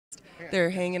They're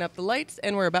hanging up the lights,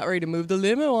 and we're about ready to move the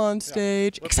limo on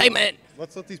stage. Excitement!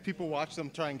 Let's let these people watch them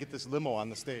try and get this limo on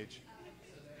the stage.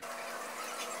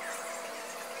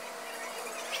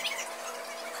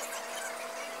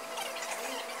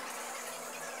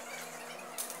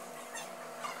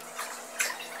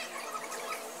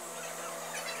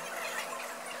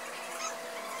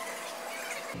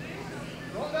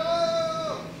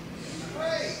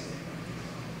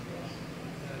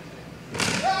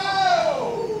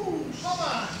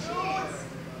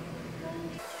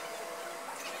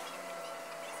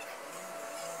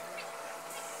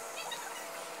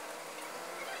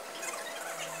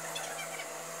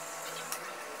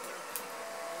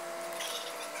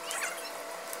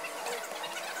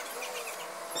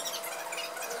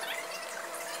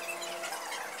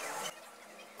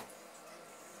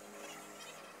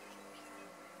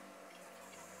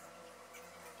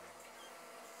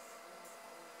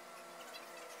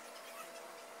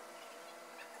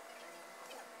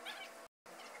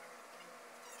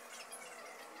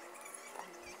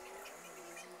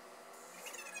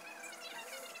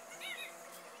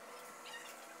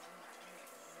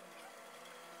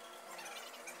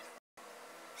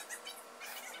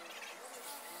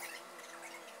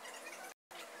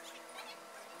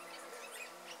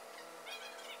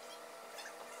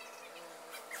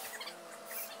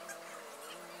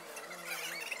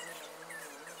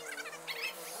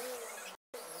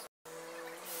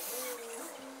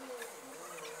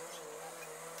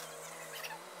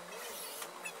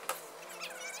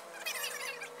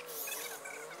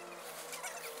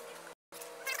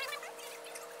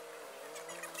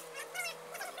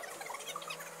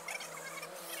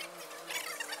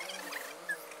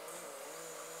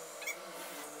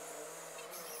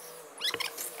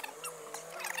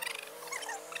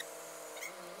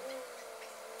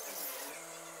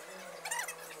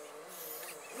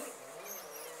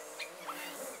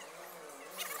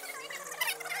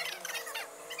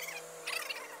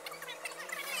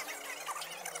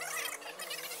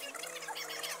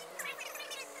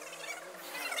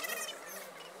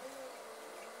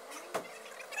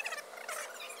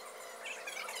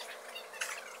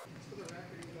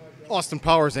 Austin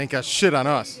Powers ain't got shit on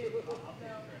us.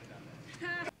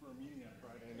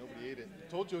 Nobody ate it.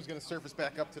 Told you it was going to surface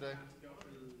back up today.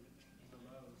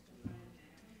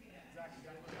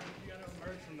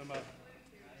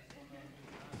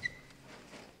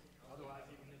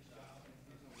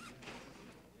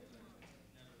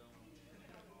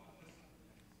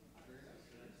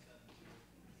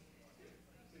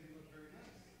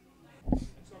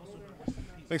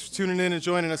 Thanks for tuning in and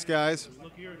joining us, guys.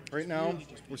 Right now,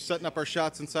 we're setting up our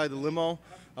shots inside the limo.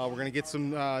 We're going to get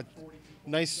some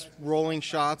nice rolling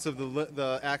shots of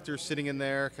the actor sitting in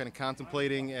there, kind of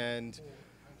contemplating and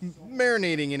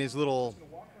marinating in his little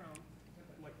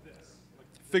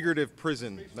figurative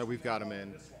prison that we've got him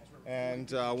in.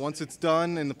 And once it's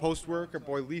done in the post work, our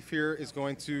boy Leaf here is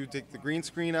going to take the green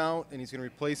screen out and he's going to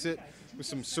replace it with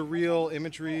some surreal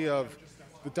imagery of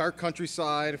the dark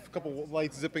countryside, a couple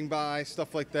lights zipping by,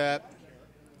 stuff like that.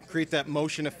 Create that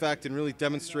motion effect and really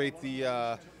demonstrate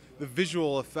the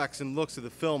visual effects and looks of the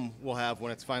film we'll have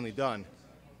when it's finally done.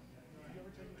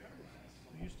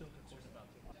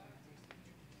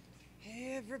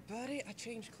 Hey everybody, I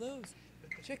changed clothes.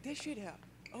 Check this shit out.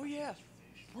 Oh yeah,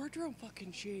 wardrobe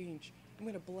fucking change. I'm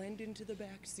gonna blend into the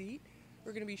back seat.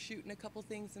 We're gonna be shooting a couple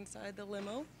things inside the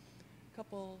limo, a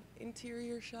couple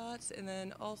interior shots, and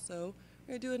then also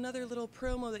we're gonna do another little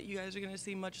promo that you guys are gonna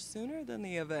see much sooner than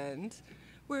the event,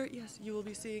 where yes, you will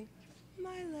be seeing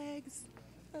my legs.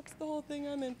 That's the whole thing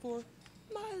I'm in for.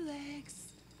 My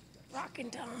legs.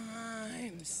 Rockin'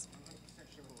 times.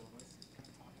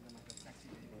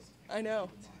 I know.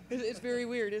 It's very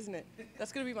weird, isn't it?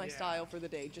 That's gonna be my style for the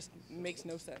day. Just makes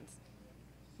no sense.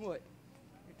 What?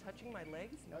 You're touching my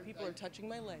legs? No, people are touching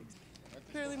my legs.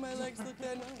 Apparently my legs look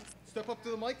that nice. Step up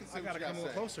to the mic and say I gotta what you come a gotta little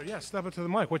say. closer. Yeah, step up to the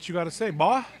mic. What you gotta say,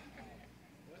 boy?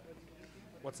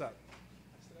 What's up?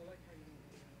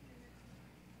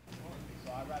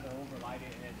 So I'd rather overlight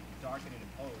it and darken it in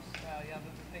post. Yeah, but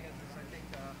the thing is I think,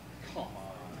 Come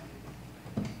on.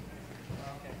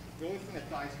 okay. The only thing that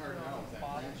dies hard now is that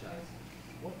franchise.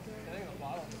 I think the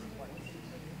bottom reflects.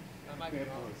 That might be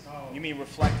wrong. You mean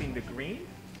reflecting the green?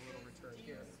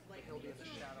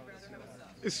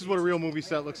 This is what a real movie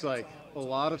set looks like. A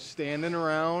lot of standing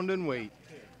around and wait.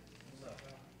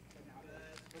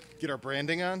 Get our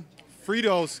branding on.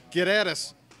 Fritos, get at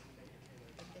us.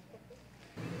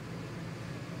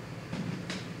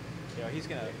 Yeah, he's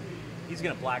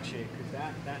gonna black shade because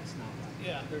that's not right.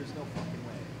 Yeah. There's no fucking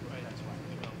way. Right. That's right.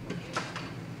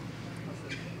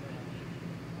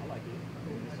 I like it.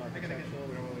 It's architectural.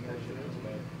 We don't really know what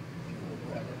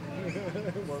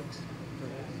works for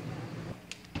this.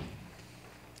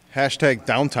 Hashtag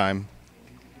downtime.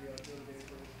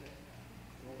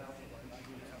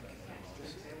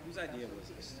 Whose idea was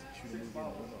this? Shoot a movie in a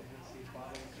limo.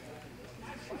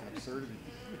 Absurdity.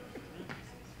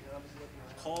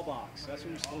 Call box. That's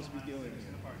what we're supposed to be doing here.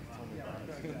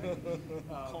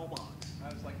 Call box.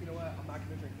 I was like, you know what? I'm not going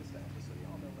to drink this stuff, just so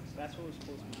y'all know. That's what we're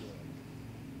supposed to be doing.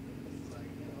 Like,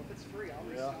 you know, if it's free, I'll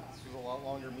Yeah, this was a lot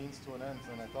longer means to an end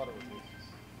than I thought it would be.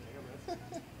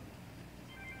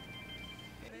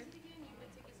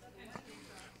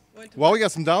 Well, we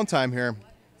got some downtime here.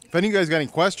 If any of you guys got any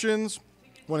questions,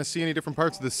 want to see any different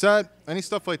parts of the set, any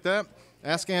stuff like that,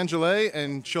 ask Angela,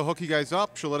 and she'll hook you guys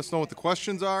up. She'll let us know what the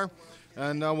questions are,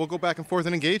 and we'll go back and forth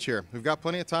and engage here. We've got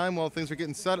plenty of time while things are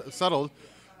getting settled,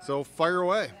 so fire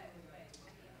away.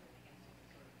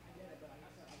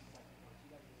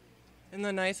 Isn't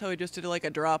that nice how he just did like a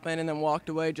drop in and then walked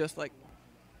away just like.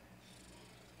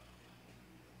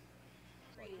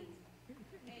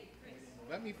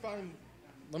 Let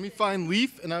me find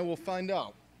Leaf, and I will find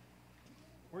out.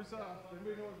 Where's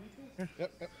anybody know what Leaf is?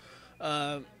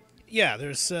 Yep. Yeah,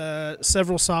 there's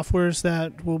several softwares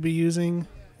that we'll be using.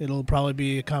 It'll probably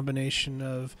be a combination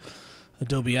of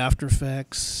Adobe After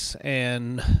Effects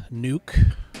and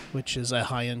Nuke, which is a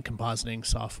high-end compositing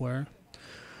software.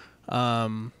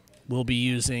 We'll be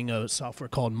using a software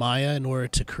called Maya in order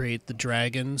to create the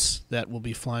dragons that will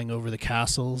be flying over the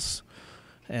castles.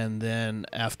 And then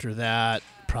after that,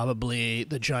 probably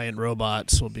the giant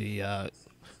robots will be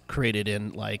created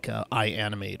in like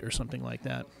iAnimate or something like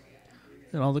that.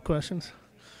 And all the questions?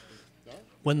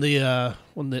 Well,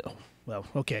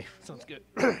 okay, sounds good.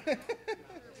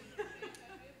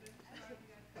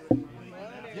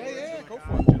 Yeah, go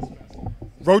for it.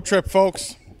 Road trip,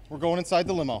 folks. We're going inside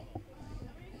the limo.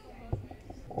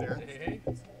 There. Hey.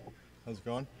 How's it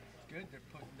going? Good.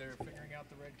 They're figuring out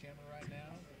the red camera right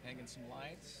now, hanging some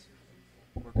lights,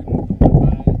 working with the one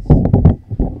guys.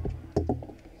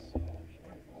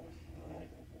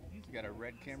 You got a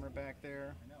red camera back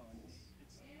there. I know, and it's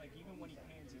like even when he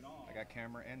pans it off. I got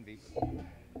camera envy.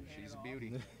 She's a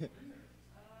beauty.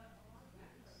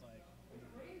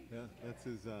 Yeah, that's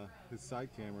his side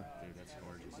camera. Dude, that's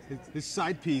gorgeous. His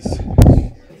side piece.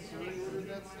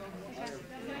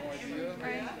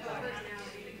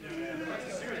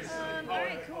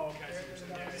 Alright, cool.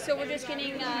 So we're just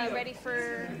getting ready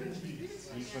for.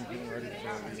 He's been getting ready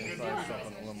for the inside stuff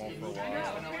on the limo for a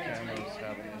while. Cameras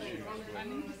having issues with the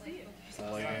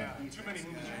lighting.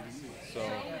 So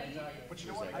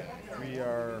we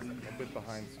are a bit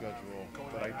behind schedule,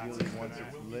 but ideally once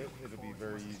it's lit, it'll be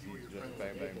very easy to just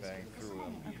bang, bang, bang through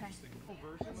them.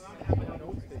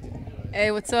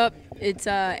 Hey, what's up? It's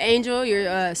Angel,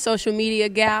 your social media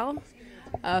gal.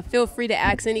 Feel free to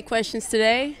ask any questions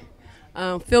today.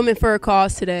 Filming for a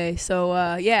cause today,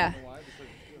 so yeah.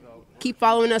 Keep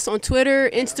following us on Twitter,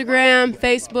 Instagram,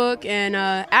 Facebook, and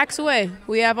ask away.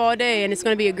 We have all day, and it's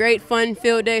going to be a great, fun,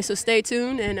 filled day, so stay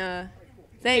tuned, and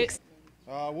thanks.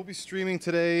 We'll be streaming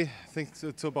today, I think,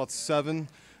 until about 7.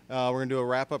 We're going to do a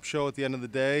wrap-up show at the end of the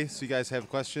day, so you guys have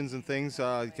questions and things.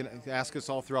 You can ask us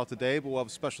all throughout the day, but we'll have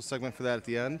a special segment for that at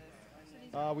the end.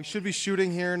 We should be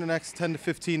shooting here in the next 10 to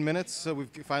 15 minutes. So we've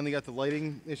finally got the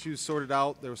lighting issues sorted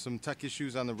out. There were some tech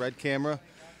issues on the red camera,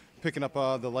 picking up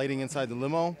the lighting inside the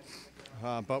limo.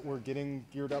 But we're getting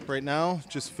geared up right now.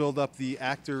 Just filled up the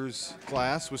actor's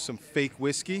glass with some fake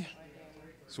whiskey.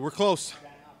 So we're close.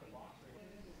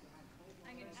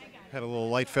 Had a little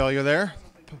light failure there.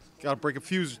 Got to break a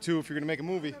fuse or two if you're going to make a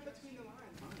movie.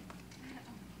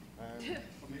 And you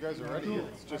guys are ready.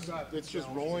 It's just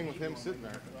rolling with him sitting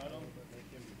there.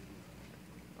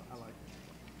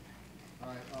 All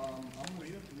right, I'm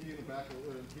waiting for me in the back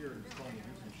here and just trying to do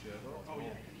some shit. Oh,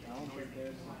 yeah. I'll put you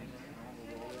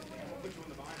in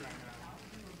the behind right now.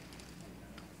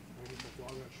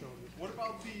 What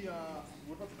about the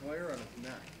glare on his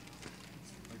neck?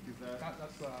 Like, is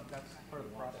that's part of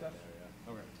the process?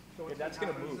 Yeah. Okay. So that's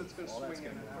going to move. All that's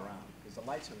going to move around because the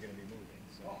lights are going to be moving.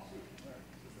 So.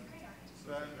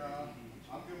 Then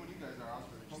I'm good when you guys are.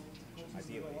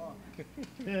 Ideally.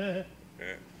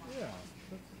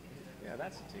 Yeah,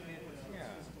 that's a ticket. Yeah,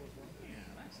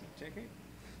 that's a ticket.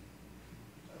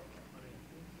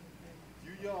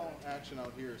 You yell action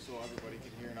out here so everybody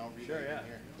can hear, and I'll read it in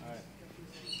here. All right.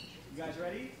 You guys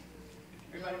ready?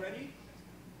 Everybody ready?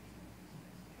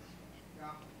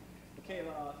 Yeah. Okay,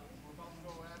 We're about to go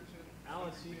action.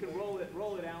 Alan, so you can roll it,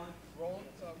 Alan. Rolling.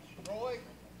 Rolling.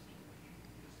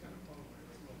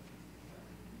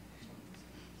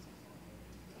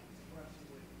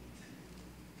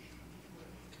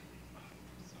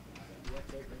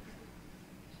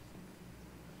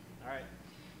 All right.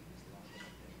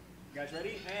 Guys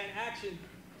ready? And action.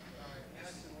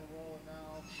 We're rolling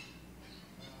now.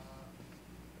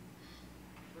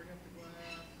 Bring up the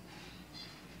glass.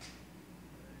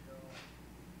 There you go.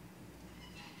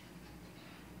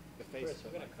 The face is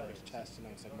like his chest, and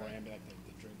it's like more ambient, like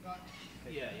the drink.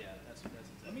 Yeah, that's exactly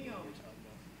what you're talking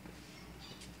about.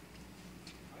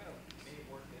 I'm gonna maybe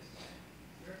work this way.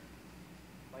 Sure.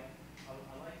 Like, I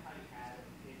like how you had it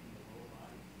in the lower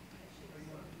body.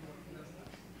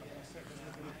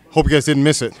 Hope you guys didn't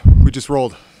miss it. We just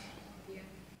rolled.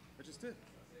 I just did.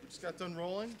 We just got done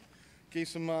rolling. Gave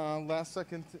some last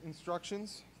second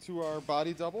instructions to our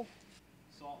body double.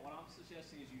 So what I'm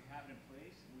suggesting is you have it in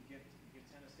place, and we get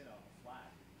tennis hit a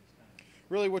flat.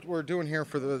 Really what we're doing here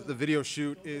for the video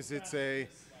shoot is it's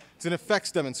an effects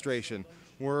demonstration.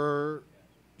 We're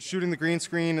shooting the green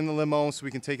screen in the limo so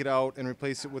we can take it out and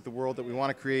replace it with the world that we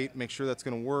want to create, make sure that's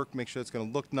going to work, make sure it's going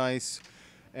to look nice,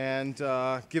 and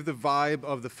give the vibe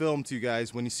of the film to you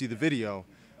guys when you see the video.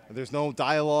 There's no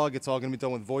dialogue, it's all going to be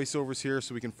done with voiceovers here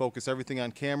so we can focus everything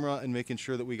on camera and making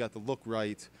sure that we got the look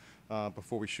right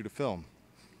before we shoot a film.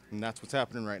 And that's what's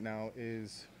happening right now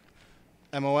is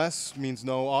MOS means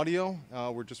no audio.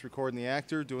 We're just recording the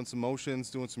actor, doing some motions,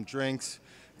 doing some drinks,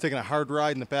 taking a hard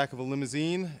ride in the back of a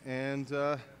limousine, and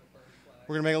we're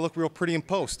going to make it look real pretty in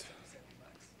post.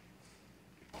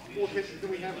 Well, do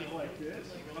we have it like this?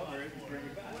 Cover it and bring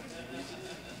it back.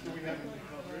 Do we have it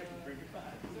cover it and bring it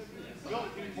back? No,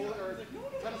 can you pull it, or can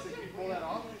you pull that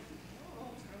off?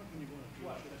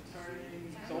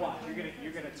 So what? You're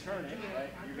gonna turn it,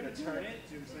 right? You're gonna turn it,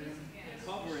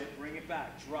 cover it, bring it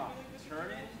back, drop.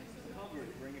 Turn it, cover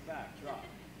it, bring it back, drop.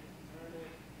 Turn it,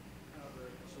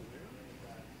 cover it, bring it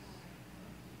back.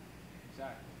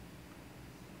 Exactly.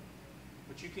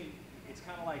 But you can. It's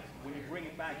kind of like when you bring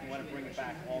it back, you want to bring it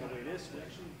back all the way this way.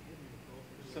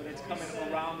 So that it's coming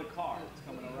around the car. It's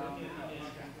coming around the car.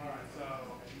 All right, so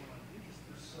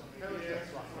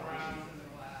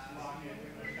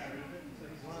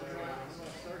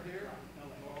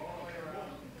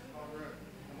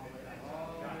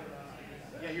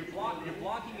Yeah, you're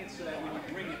blocking it so that when you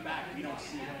bring it back, you don't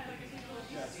see it.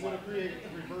 That's going to create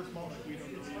a reverse motion.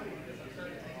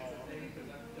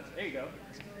 There you go.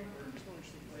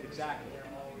 Exactly.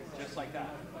 Just like that.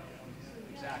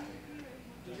 Exactly.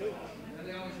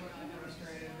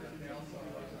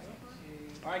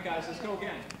 All right, guys, let's go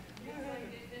again.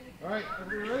 All right,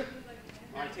 everybody ready?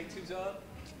 All right, take twos up.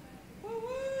 All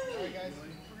right, guys.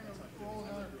 We're going to roll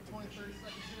another 20, 30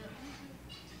 seconds here.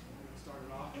 Start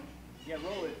it off. Yeah,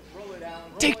 roll it down.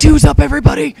 Take twos up,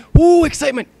 everybody. Woo,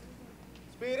 excitement.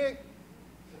 Speeding.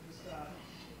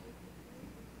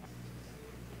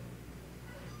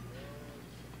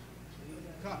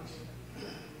 Cut.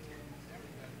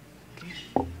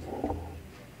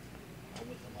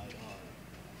 With the light on.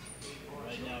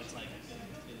 Right now it's like getting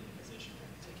in a position where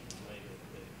I'm taking away real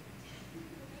quick.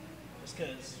 Just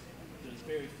because there's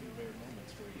very few rare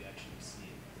moments where you actually see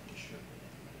it for sure.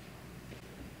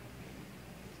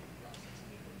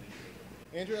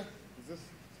 Andrea, is this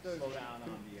Slow down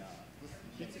on the.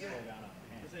 Slow down on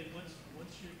the hand.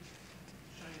 Once you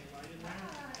shine a light in there,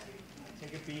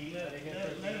 Take a beat.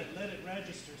 let it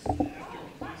register so that after we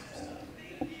do some stuff.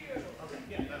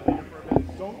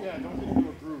 Don't get into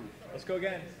a groove. Let's go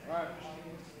again. All right.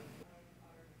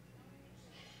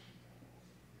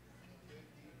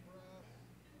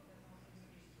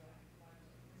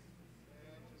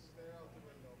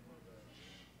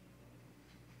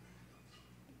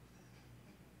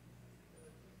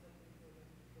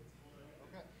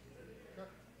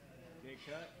 Big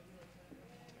cut.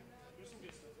 Should we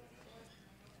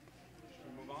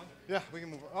move on? Yeah, we can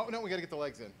move. Oh no, we got to get the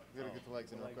legs in. We got to get the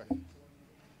legs in real quick.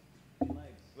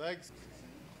 Legs.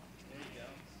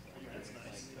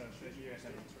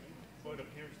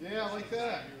 Yeah, like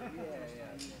that.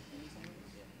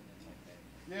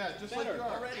 Yeah, just like you are.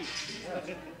 Already.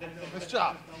 Nice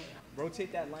job.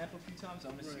 Rotate that lamp a few times.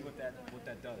 I'm gonna see what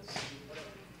that does.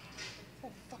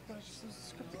 Oh fuck! I just lose the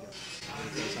script again.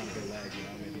 it's on good leg, you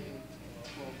know, maybe.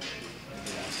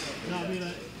 No, I mean,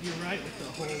 you're right with the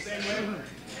whole.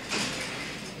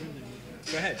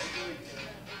 Go ahead.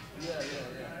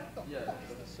 Yeah.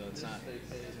 So it's not.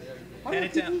 Pan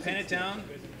it down.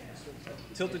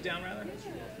 Tilt it down rather.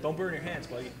 Don't burn your hands,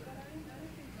 buddy.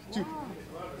 Dude,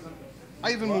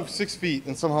 I even moved 6 feet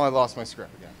and somehow I lost my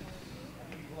script again.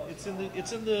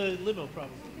 It's in the limo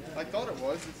probably. I thought it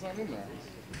was. It's not in there.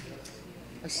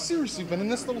 I seriously been in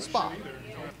this little spot.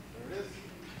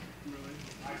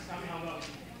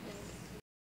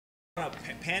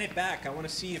 Pan it back. I want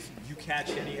to see if you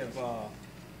catch any of.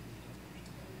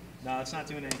 No, it's not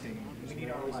doing anything. We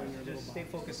need our eyes. Just stay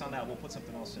focused on that. We'll put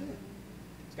something else in.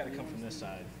 It's got to come from this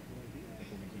side. Like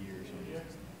over here or something.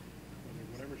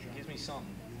 It gives me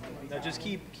something. Now just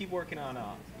keep working on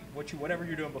whatever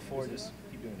you're doing before. Just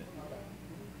keep doing it.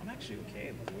 I'm actually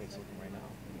okay with the way it's looking right now.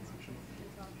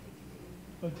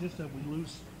 But just that we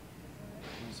lose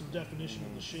some definition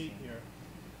of the shape here.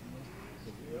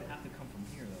 It would have to come from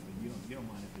here though, but you don't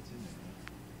mind if it's in there, right?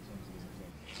 As long as it doesn't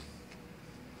float.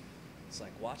 It's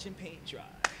like watching paint dry.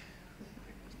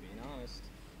 Just being honest.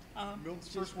 Milton's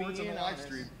first words on the live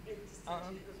stream.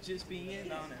 Just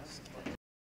being honest.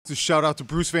 Just shout out to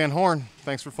Bruce Van Horn.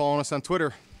 Thanks for following us on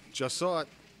Twitter. Just saw it.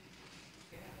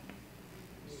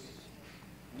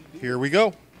 Here we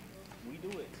go. We do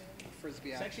it.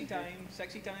 Frisbee Sexy time.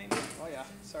 Sexy time. Oh yeah.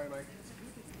 Sorry, Mike.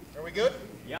 Are we good?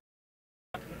 Yeah.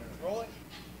 Rolling.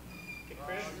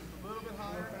 A little bit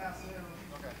higher.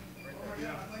 Okay.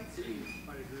 Yeah, I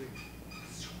agree.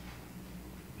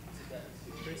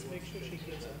 Just make sure she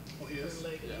gets her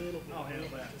leg a little bit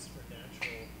over just for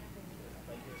natural,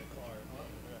 like you're in a car.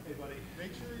 Hey, buddy.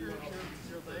 Make sure your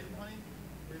leg height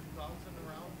is bouncing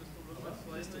around just a little bit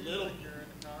slightly. Just a little. Like you're in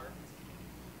a car.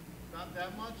 Not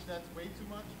that much. That's way too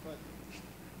much, but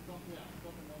something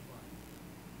those lines.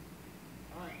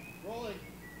 All right, rolling.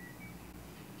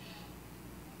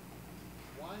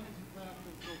 Why did you clap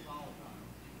this so volatile?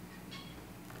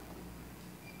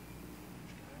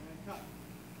 And cut.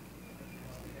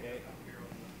 Okay.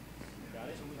 Got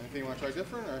it? Anything you want to try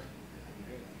different, or?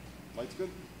 Light's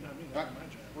good? All right.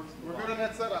 We're good on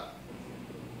that setup.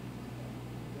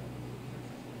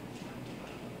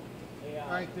 Hey, All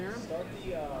right, Darren. Start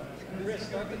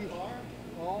the car.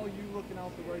 All you looking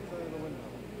out the right side of the window.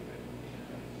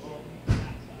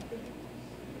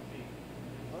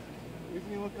 Isn't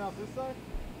he looking out this side?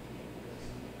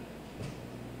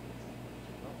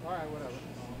 Oh, all right, whatever.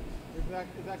 Is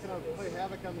that going to play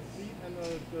havoc on the seat and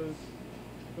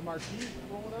the marquee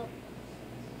rolling up?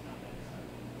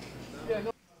 Yeah.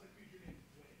 No.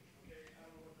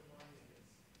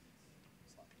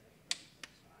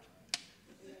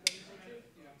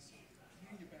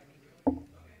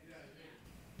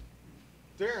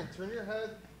 Darren, turn your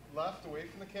head left away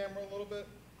from the camera a little bit.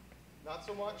 Not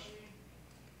so much.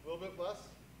 A little bit less.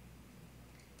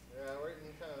 Yeah, right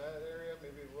in kind of that area.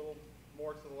 Maybe a little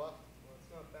more to the left. Well, it's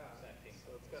not that.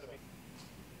 So it's got to be.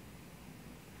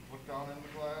 Look down in the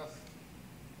glass.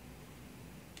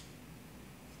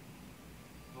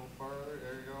 A little farther.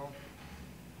 There you go.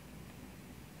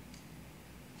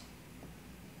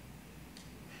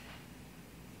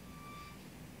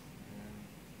 And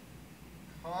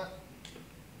cut.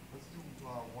 Let's do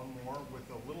one more with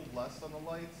a little less on the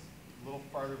lights, a little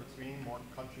farther between, more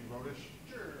country roadish.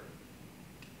 Sure.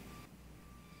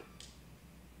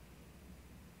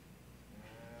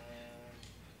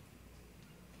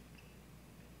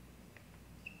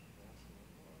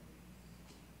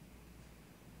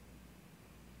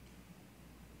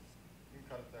 You can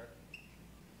cut it there.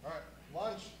 All right,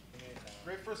 lunch.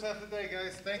 Great first half of the day,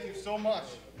 guys. Thank you so much.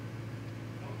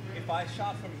 If I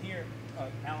shot from here,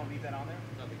 Alan, leave that on there?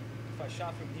 If I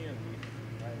shot from here,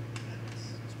 right,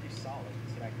 it's pretty solid.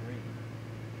 It's that green.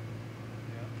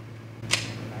 Yeah.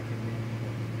 And I can maybe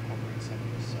incorporate some of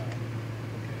this,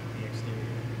 the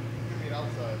exterior. You mean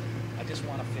outside? I just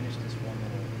want to finish this one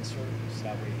little insert, so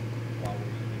that way, while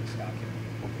we're eating, Scott can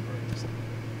convert this.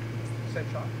 Same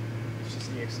shot. It's just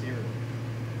the exterior.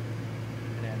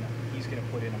 And then he's going to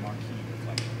put in a marquee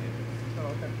reflection.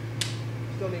 Oh, okay.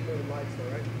 Still need moving lights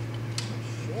though, right?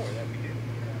 Sure, that we do.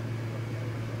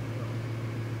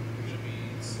 We're going to be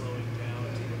slowing down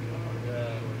to look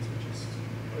at or just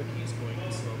he's going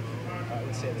to slow down. I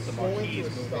would say that the Slowing marquee to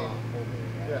is a moving stop. over.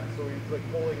 Right? Yeah, so he's like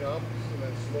pulling up and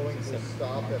then slowing to a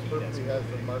stop. That perfectly has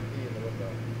the marquee in the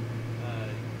window.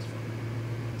 It's fun.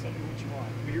 Tell me what you want.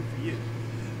 We're here for you.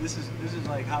 This is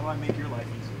like, how do I make your life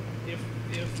easier? If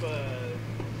you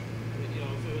know,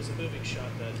 if it was a moving shot,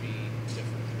 that'd be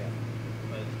different. Yeah.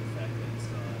 But the fact that it's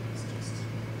not, it's just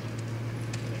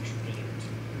an extra minute or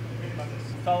two.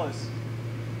 Fellas,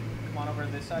 come on over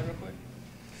to this side real quick.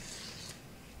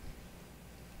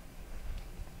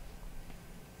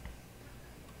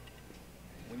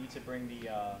 We need to bring the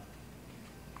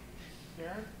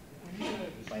Darren, we need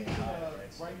to Right shoot high, the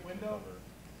right? right window.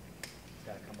 It's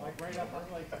gotta come Like up. right up,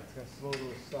 like it's gonna slow to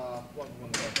a stop. One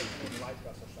window, when the lights go,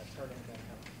 so should I turn it and then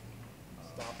kind of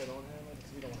stop it on him?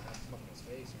 Because we don't want to have smoke in his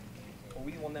face or anything. So. Well,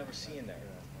 we will never see in there.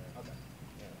 Okay.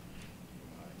 Yeah.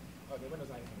 All right. Oh, the window's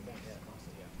not even coming down. Yeah,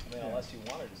 constant, yeah. I mean, unless you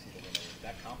wanted to see the window,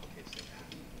 that complicates things.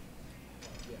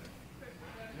 Yeah.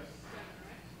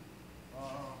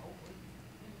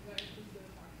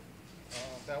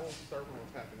 That will start when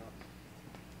we're packing up.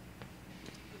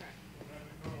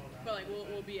 But like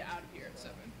we'll be out of here at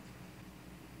 7.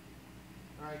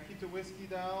 All right, keep the whiskey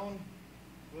down.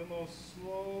 Limo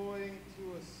slowing to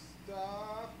a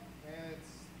stop, and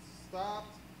it's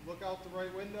stopped. Look out the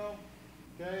right window.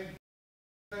 Okay.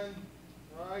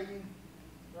 Riding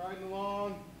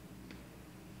along.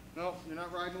 No, you're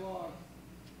not riding along.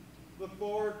 Look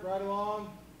forward, ride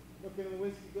along. Look into the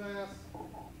whiskey glass.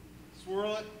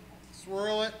 Swirl it,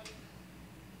 swirl it.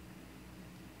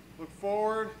 Look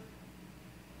forward.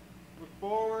 Look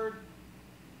forward.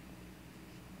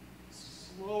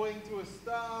 Slowing to a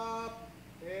stop.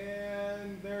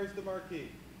 And there's the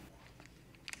marquee.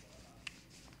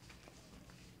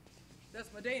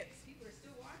 That's my dance. People are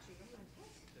still watching. I'm like,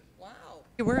 what? Wow.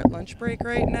 We're at lunch break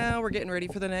right now. We're getting ready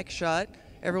for the next shot.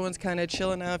 Everyone's kind of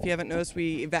chilling out. If you haven't noticed,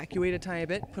 we evacuated a tiny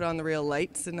bit, put on the real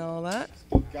lights and all that.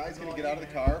 The guy's gonna get out of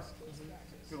the car. He's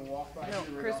gonna walk by. No,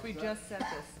 Chris, we just set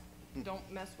this. Don't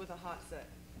mess with a hot set.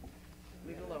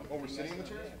 Leave it alone. Oh, we're sitting in the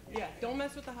chairs? Yeah, don't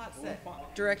mess with the hot set.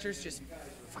 Director's just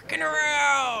fucking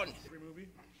around. Movie?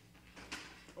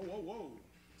 Oh, whoa, whoa.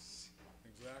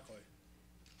 Exactly.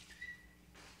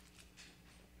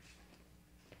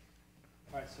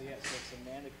 All right, so yeah, so it's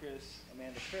Amanda, Chris.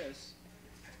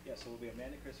 Yeah, so we'll be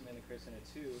Amanda, Chris, and a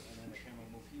 2, and then the camera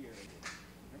will move here.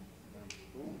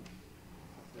 Boom.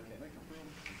 Okay.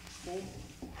 Boom.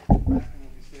 Back and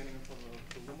we'll be standing in front of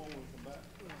the limo when we come back.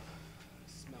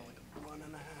 Smell like a blunt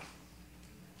and a half.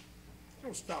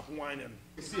 Don't stop whining.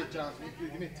 You see it, John.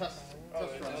 Give me a test run.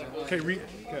 Okay,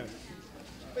 okay.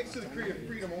 Thanks to the Creative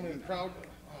Freedom Only crowd.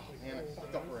 Oh man, I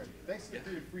fucked up already. Thanks to the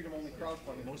Creative Freedom Only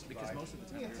crowdfunding. Because most of the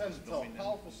time we intend to tell a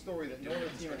powerful story that no other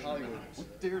team in Hollywood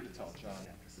would dare to tell, John.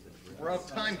 We're out of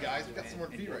time, guys. We've got somewhere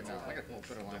to be right now. I got to come up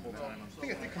with a better line than that. I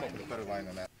think I did come up with a better line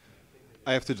than that.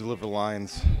 I have to deliver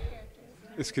lines.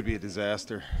 This could be a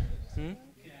disaster.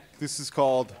 This is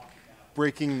called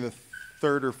breaking the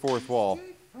 3rd or 4th wall.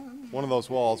 One of those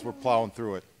walls, we're plowing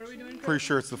through it. Pretty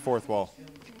sure it's the 4th wall. I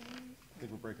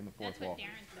think we're breaking the 4th wall.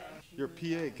 Your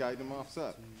PA guiding him off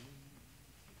set.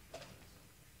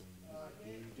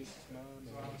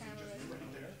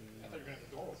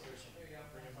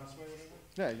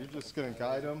 Yeah, you're just going to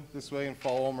guide him this way and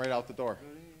follow him right out the door.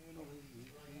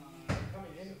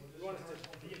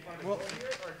 Well,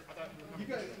 you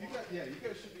guys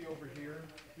should be over here.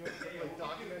 Like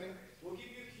documenting. We'll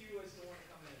give you a cue as to when to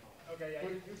come in. Okay, yeah,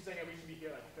 you're saying that we can be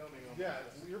here like filming. Yeah,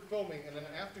 you're filming, and then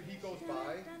after he goes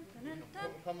by,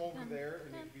 come over there,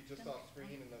 and you can be just off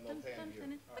screen, and then they'll pan you.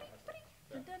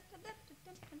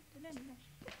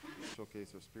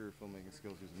 Showcase our superior filmmaking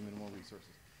skills using minimal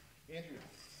resources. Andrew,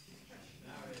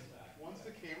 once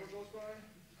the camera goes by,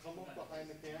 come up behind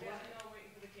the camera. Yeah, I'm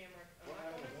waiting for the camera.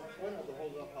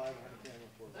 Hold it up high behind the camera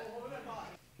for us.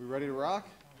 We ready to rock?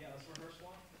 Yeah, let's rehearse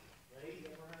one. Ready?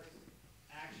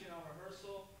 Action on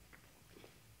rehearsal.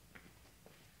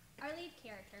 Our lead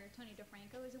character, Tony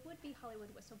DeFranco, is a would-be Hollywood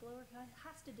whistleblower who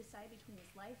has to decide between his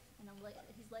life and his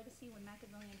legacy when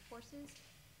Machiavellian forces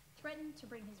threaten to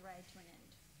bring his ride to an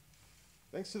end.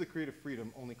 Thanks to the creative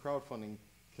freedom only crowdfunding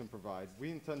can provide,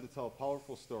 we intend to tell a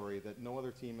powerful story that no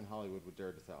other team in Hollywood would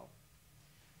dare to tell.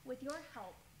 With your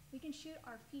help, we can shoot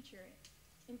our feature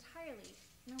entirely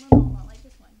in a limo lot like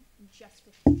this one in just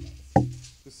 15 days.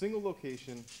 The single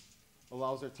location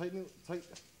allows our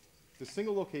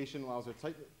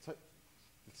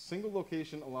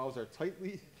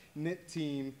tightly knit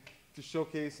team to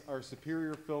showcase our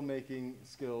superior filmmaking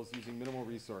skills using minimal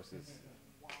resources.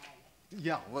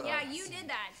 Yeah. Well, yeah, you did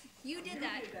that. You did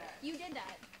that. You did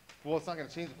that. Well, it's not going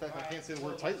to change the fact that I can't say the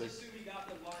word tightly. Let's assume you got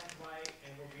the lines right,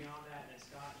 and we're beyond that, and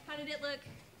Scott. How did it look?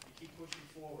 You keep pushing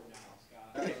forward now,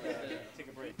 Scott. Take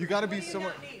a break. You got to be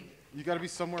somewhere. You got to be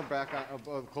somewhere back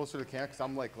on, closer to the camera, because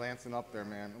I'm like glancing up there,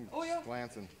 man. I'm just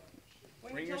glancing.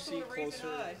 Bring your seat closer.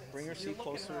 Bring your seat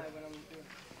closer.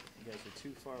 You guys are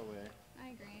too far away. I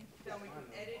agree.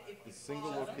 The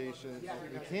single location.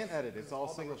 You can't edit. It's all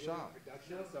single shot.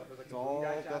 It's all.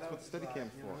 That's what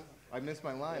Steadicam's for. I miss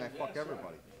my line. I fuck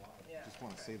everybody. Just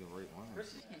want to say the right line.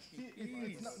 See,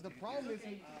 it's not, the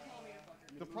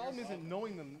problem isn't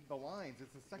knowing the lines.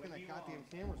 It's the second that goddamn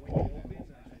camera's pointed at me.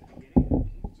 It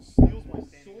just steals my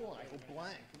soul and I go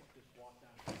blank.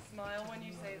 Smile when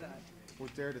you say that.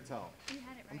 We're dare to tell. You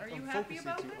had it right. Are you happy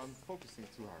about this? I'm focusing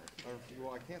too hard.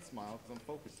 Well, I can't smile because I'm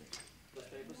focusing.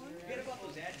 Forget about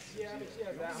those ads.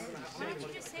 Why don't you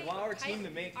just say Allow our team to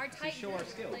show our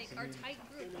skills. Like our tight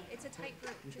group. It's a tight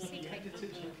group. Just say tight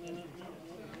group.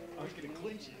 I was going to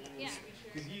clinch it. Yeah.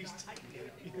 Because you use tight.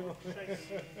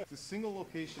 The single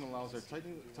location allows our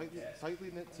tightly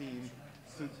knit team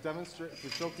to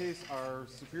showcase our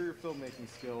superior filmmaking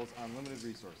skills on limited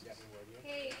resources.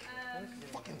 Hey,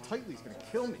 Fucking tightly is gonna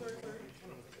kill me.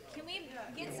 Can we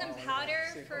get some powder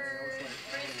for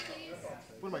Chris, please?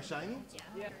 What am I, shiny?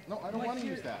 Yeah. No, I don't want to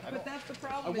use that. But that's the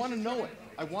problem. I want to know it.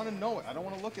 I want to know it. I don't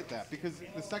want to look at that because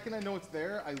the second I know it's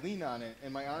there, I lean on it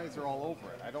and my eyes are all over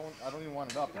it. I don't even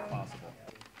want it up if possible.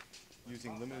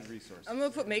 Using limited resources. I'm gonna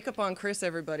put makeup on Chris,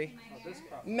 everybody.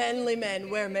 Manly men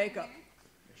wear makeup.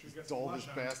 Dull this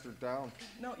bastard down.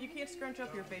 No, you can't scrunch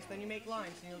up your face, then you make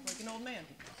lines and you look like an old man.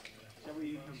 Should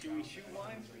we shoot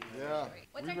lines? Yeah.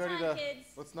 What's We our ready time, to? kids?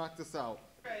 Let's knock this out.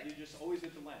 You just always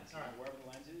hit the lens. You know, wherever the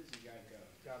lens is, you gotta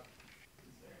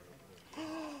go.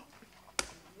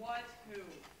 What? Who?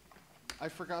 I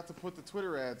forgot to put the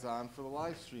Twitter ads on for the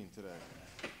live stream today.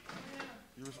 Oh, yeah.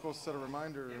 You were supposed to set a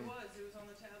reminder. It was on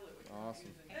the tablet. Which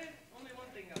Awesome. Hey, only one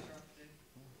thing got dropped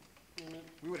today.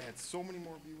 We would have had so many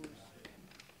more viewers.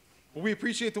 Well, we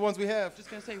appreciate the ones we have. Just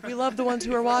gonna say, we love the ones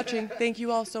who are watching. Thank you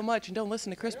all so much, and don't listen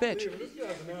to Chris bitch.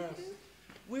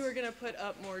 We were gonna put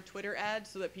up more Twitter ads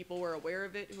so that people were aware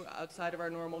of it who are outside of our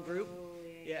normal group.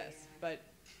 Yes, but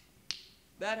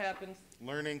that happens.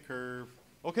 Learning curve.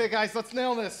 Okay, guys, let's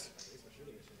nail this.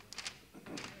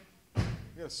 We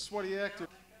got a sweaty actor.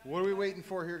 What are we waiting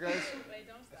for here, guys?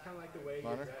 It's kind of like the way your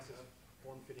Honor? dress is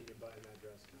form-fitting your butt in that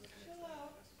dress. Kind of Chill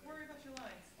out. Worry about your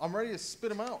lines. I'm ready to spit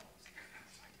them out.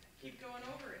 Keep going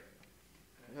over it.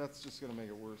 That's just gonna make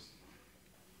it worse.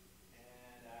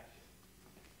 And action.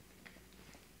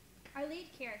 Our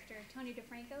lead character, Tony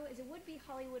DeFranco, is a would-be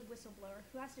Hollywood whistleblower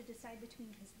who has to decide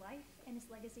between his life and his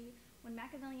legacy when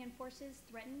Machiavellian forces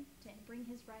threaten to bring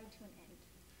his ride to an end.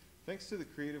 Thanks to the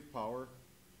creative power.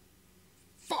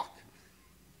 Fuck!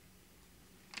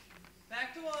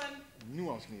 Back to one. I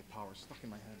knew I was gonna get power stuck in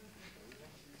my head.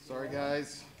 Sorry,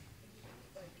 guys.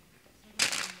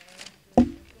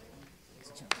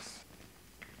 Let's do this.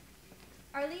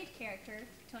 Our lead character,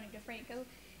 Tony DeFranco,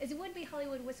 is a would-be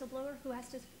Hollywood whistleblower who has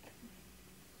to...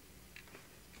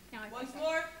 Now I Once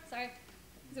more. Sorry.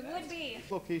 Is a would-be.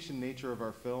 The location nature of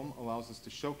our film allows us to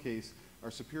showcase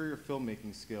our superior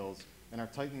filmmaking skills and our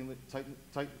tightly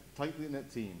knit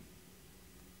team.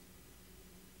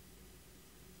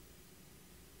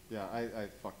 Yeah, I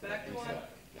fucked it Back to up. one.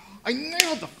 I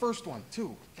nailed the first one,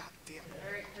 too. God damn it.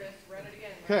 All right, Chris, run it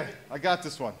again. Okay, I got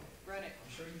this one. Run it.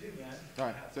 I'm sure you do, man. All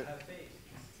right. So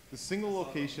the single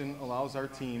location allows our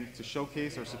team to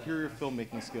showcase our superior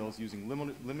filmmaking skills using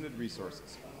limited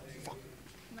resources.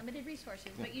 Limited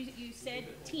resources, but you said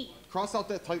team. Cross out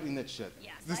that tightly knit shit.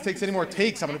 Yes, If this I takes any more consider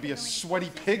takes, I'm going to be a sweaty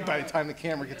pig by the time the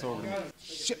camera gets over to me.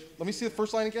 Shit. Let me see the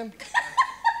first line again.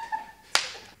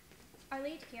 Our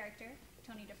lead character,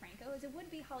 Tony DeFranco, is a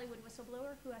would-be Hollywood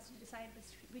whistleblower who has to decide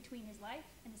between his life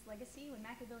and his legacy when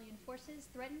Machiavellian forces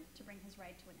threaten to bring his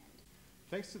ride to an end.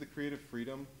 Thanks to the creative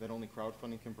freedom that only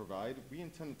crowdfunding can provide, we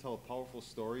intend to tell a powerful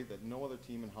story that no other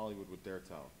team in Hollywood would dare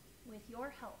tell. With your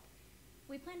help,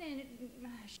 we plan to...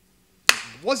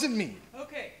 Wasn't me.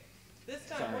 Okay, this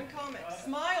time, Sorry. one comment.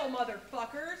 Smile,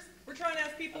 motherfuckers. We're trying to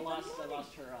ask people I for money.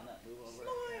 lost her on that move over.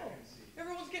 Smile.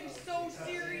 Everyone's getting so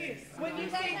serious. When you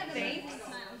say thanks,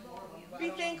 be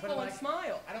thankful and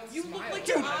smile. You look like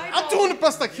your eyes. I'm doing the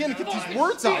best I can to get these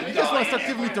words out. You guys want to start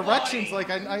giving me directions like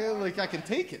I can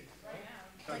take it.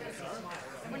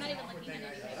 We're not even looking at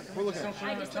anything. We're looking at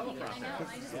I just look at, I know, I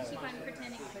just keep on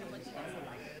pretending I'm looking at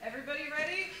something. Everybody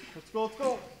ready? Let's go, let's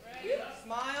go.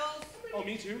 Smiles. Oh,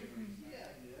 me too.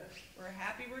 We're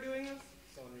happy we're doing this.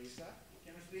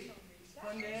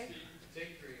 One day.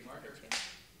 Take 3, marker.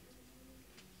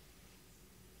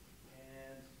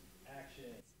 And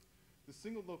action. The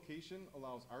single location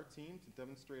allows our team to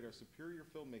demonstrate our superior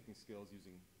filmmaking skills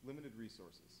using limited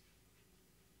resources.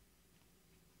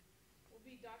 We'll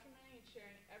be documenting and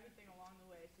sharing everything along the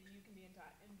way so you can be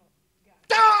involved.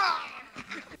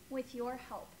 With your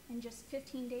help, in just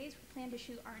 15 days, we plan to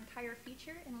shoot our entire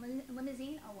feature in a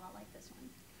limousine a lot like this one.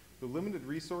 The limited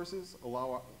resources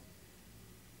allow our...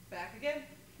 Back again.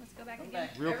 Let's go back again.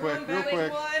 Real Everyone quick, real back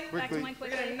quick, one. Back to quickly. my We're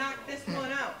quick gonna take. knock this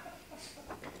one out.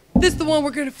 This is the one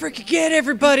we're gonna freaking get,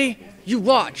 everybody. You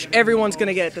watch. Everyone's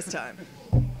gonna get it this time.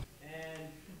 And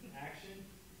action.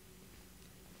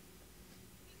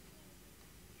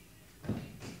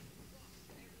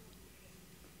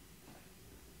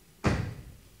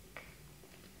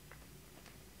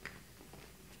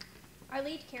 Our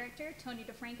lead character, Tony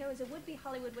DeFranco, is a would-be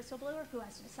Hollywood whistleblower who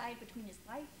has to decide between his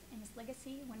life and his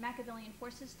legacy when Machiavellian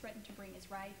forces threaten to bring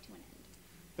his ride to an end.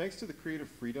 Thanks to the creative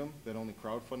freedom that only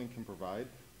crowdfunding can provide,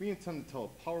 we intend to tell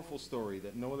a powerful story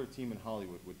that no other team in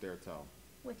Hollywood would dare tell.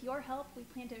 With your help, we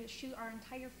plan to shoot our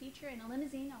entire feature in a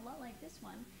limousine a lot like this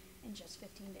one in just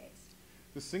 15 days.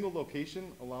 The single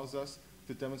location allows us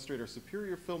to demonstrate our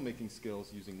superior filmmaking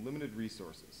skills using limited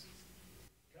resources.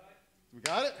 Cut. We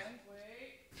got it?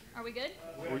 Are we good?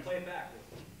 We're going to play it back.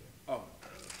 Oh.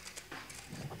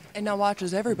 And now watch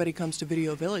as everybody comes to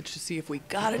Video Village to see if we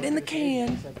got it in the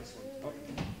can.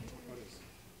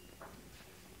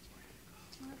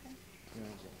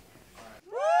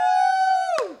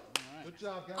 Woo! Good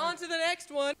job, guys. On to the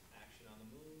next one. Action on the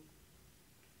move.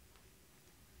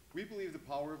 We believe the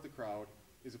power of the crowd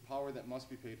is a power that must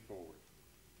be paid forward.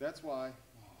 That's why,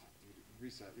 oh, dude,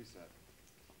 reset.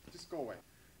 Just go away.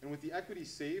 And with the equity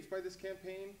saved by this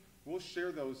campaign, we'll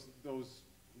share those,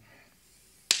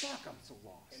 fuck, I'm so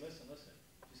lost. Hey, listen.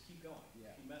 Just keep going.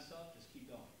 Yeah. If you mess up, just keep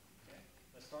going. Okay?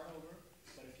 Let's start over.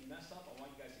 But if you mess up, I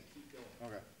want you guys to keep going.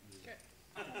 Okay.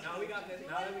 Now that we got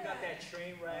that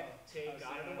train wreck take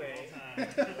out of the way,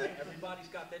 right?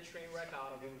 Everybody's got that train wreck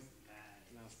out of them.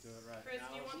 Now let's do it right. Chris,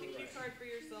 do you want the cue card for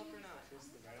yourself or not?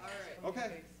 All right.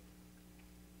 Okay.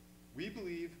 We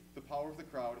believe the power of the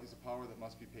crowd is a power that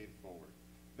must be paid forward.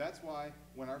 That's why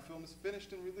when our film is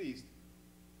finished and released,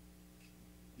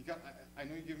 I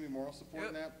know you're giving me moral support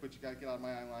in that, but you got to get out of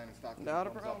my eye line and stop giving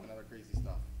thumbs up and other crazy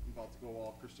stuff. I'm about to go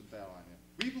all Christian Bale on you.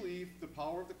 We believe the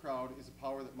power of the crowd is a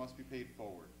power that must be paid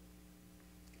forward.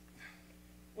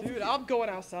 Dude, I'm going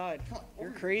outside. Come on,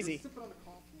 You're crazy. Sip it on the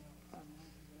coffee.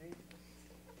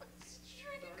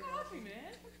 Drinking coffee,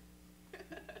 man.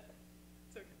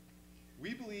 It's okay.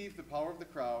 We believe the power of the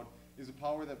crowd is a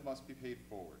power that must be paid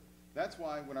forward. That's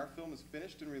why when our film is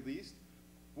finished and released,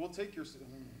 we'll take your...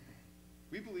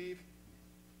 We believe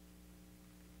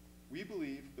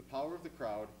the power of the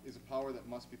crowd is a power that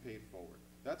must be paid forward.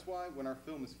 That's why when our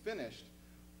film is finished,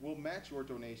 we'll match your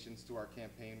donations to our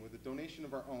campaign with a donation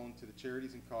of our own to the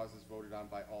charities and causes voted on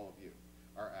by all of you,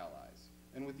 our allies.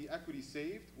 And with the equity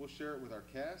saved, we'll share it with our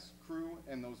cast, crew,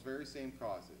 and those very same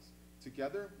causes.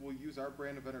 Together, we'll use our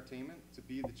brand of entertainment to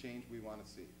be the change we want to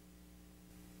see.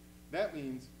 That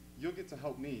means you'll get to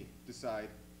help me decide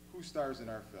who stars in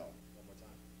our film. One more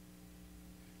time.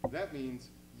 That means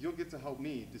you'll get to help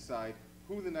me decide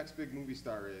who the next big movie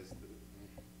star is.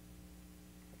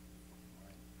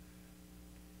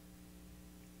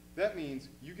 That means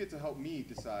you get to help me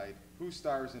decide who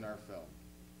stars in our film.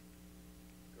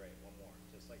 Great, one more.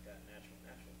 Just like that, natural.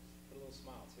 Put a little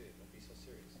smile too, don't be so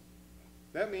serious.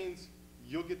 That means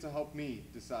you'll get to help me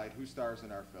decide who stars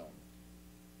in our film.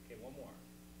 Okay, one more.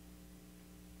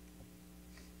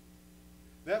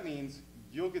 That means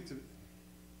you'll get to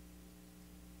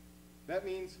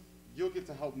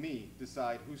help me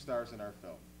decide who stars in our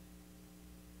film.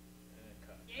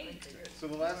 So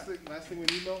the last thing we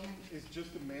need, Milton, is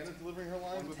just Amanda delivering her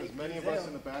lines with as many of us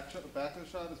in the back of the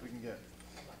shot as we can get.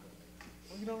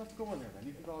 Well, you don't have to go in there, man.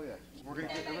 You can go, yeah. We're gonna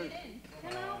get everybody.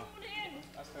 Come on in.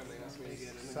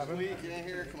 Seven? Get in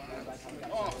here, come on.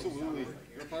 Oh, absolutely.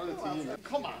 You're part of the team.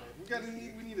 Come on.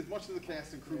 We need as much of the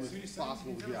cast and crew as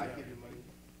possible to get.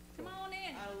 Come on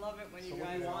in. I love it when you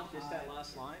guys want just that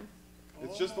last line?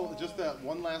 It's just that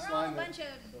one last We're all a line. bunch of...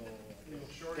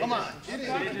 Come on, get in.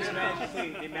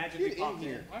 They magically pop in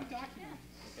here. I'm documenting.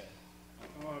 Okay.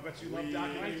 Oh, I bet you love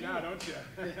documenting now, don't you?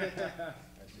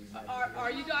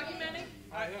 Are you documenting?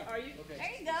 Are you?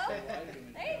 There you go.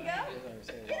 There you go.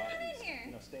 Get on in here.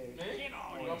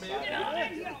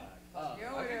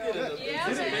 Yeah,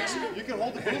 man. You can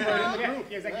hold the film right in the group.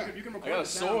 Yeah, exactly. You can record I got a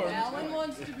sword. Alan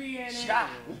wants to be in it. Shot.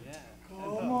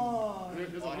 Come on.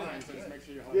 There's a line, so just make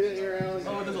sure you hold Get it. in here, Alan.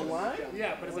 Oh, there's a line?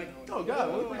 Yeah, but it's like, Oh, God.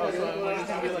 It's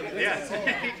gonna be like this. yes,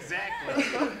 exactly.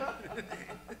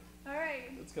 All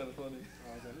right. That's kind of funny.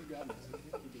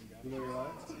 You know your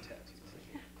lines?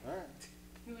 All right.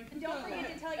 And don't forget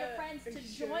to tell your friends to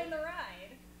join the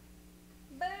ride.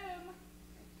 Boom.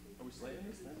 Are we slaying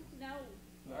this thing? No.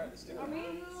 All right, let's do Are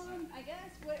we? I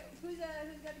guess. Who's got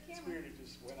the It's camera? weird, it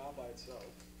just went out by itself.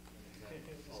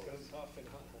 It just goes off and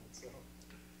on, so.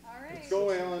 All right. Let's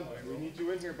go, Alan. We need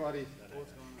you in here, buddy.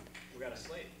 We got a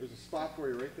slate. There's a spot for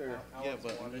you right there. Yeah,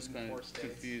 but I'm just kind of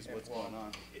confused what's going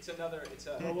on. It's a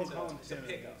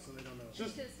pickup. So they don't know.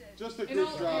 Just a good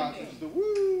drop. Just the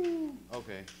woo.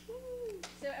 Okay.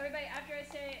 So everybody, after I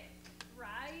say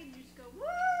ride, you just go woo.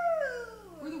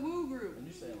 We're the woo group. And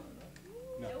you say a line, right?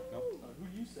 No, no. Who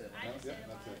do you say? I just Yeah, said a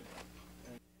that's line. it.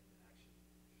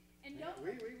 And don't.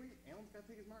 Wait. Alan's got to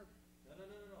take his mark. No.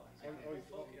 He's pulling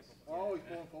focus. All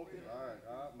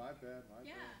right. My bad.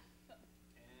 Yeah.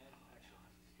 And action.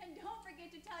 And don't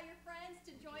forget to tell your friends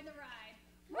to join the ride.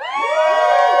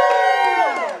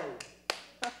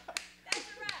 That's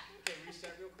a wrap. Okay,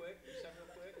 reset real quick.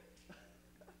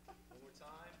 One more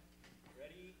time.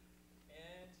 Ready,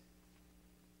 and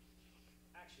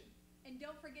action. And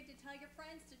don't forget to tell your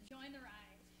friends to join the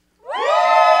ride.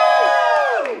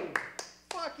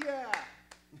 Fuck yeah.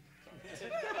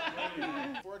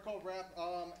 Before I call wrap,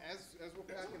 as we're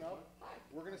packing up,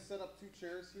 we're gonna set up 2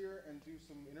 chairs here and do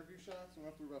some interview shots. We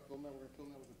don't have to worry about filming that. We're gonna film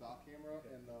that with the dock camera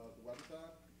and the webcam.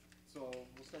 So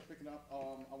we'll start picking up.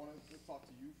 I want to talk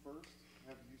to you first.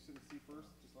 Have you sit and see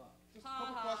first. Just a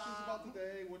couple questions about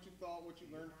today, what you thought, what you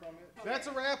learned from it. That's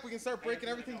a wrap. We can start breaking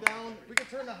everything down. We can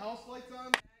turn the house lights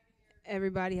on.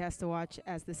 Everybody has to watch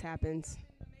as this happens.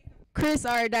 Chris,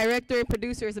 our director and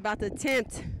producer, is about to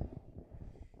attempt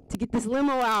to get this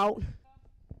limo out.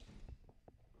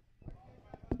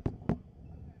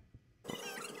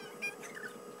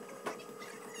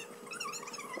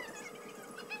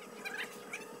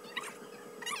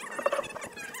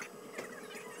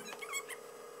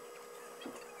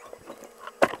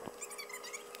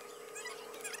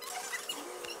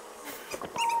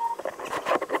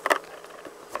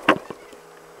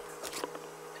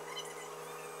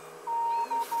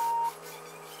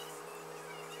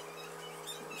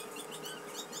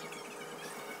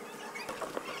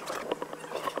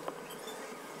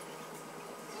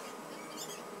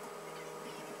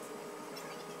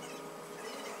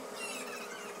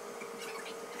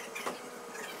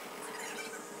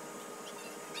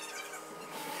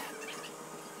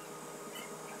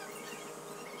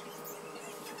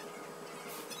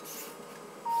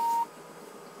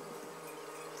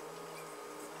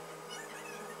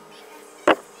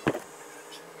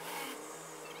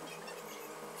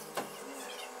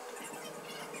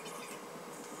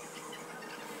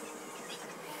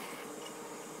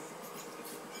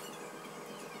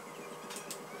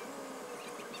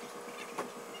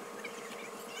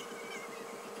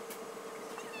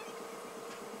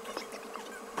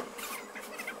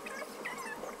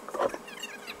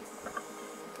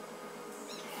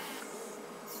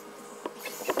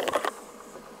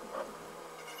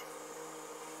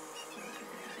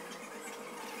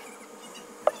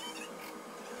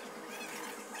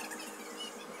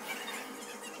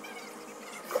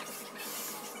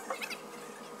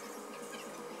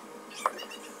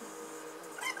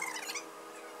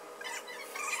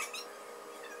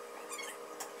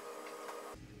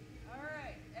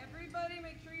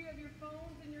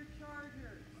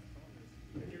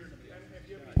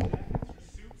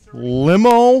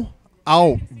 Limo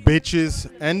out, bitches.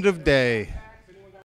 End of day.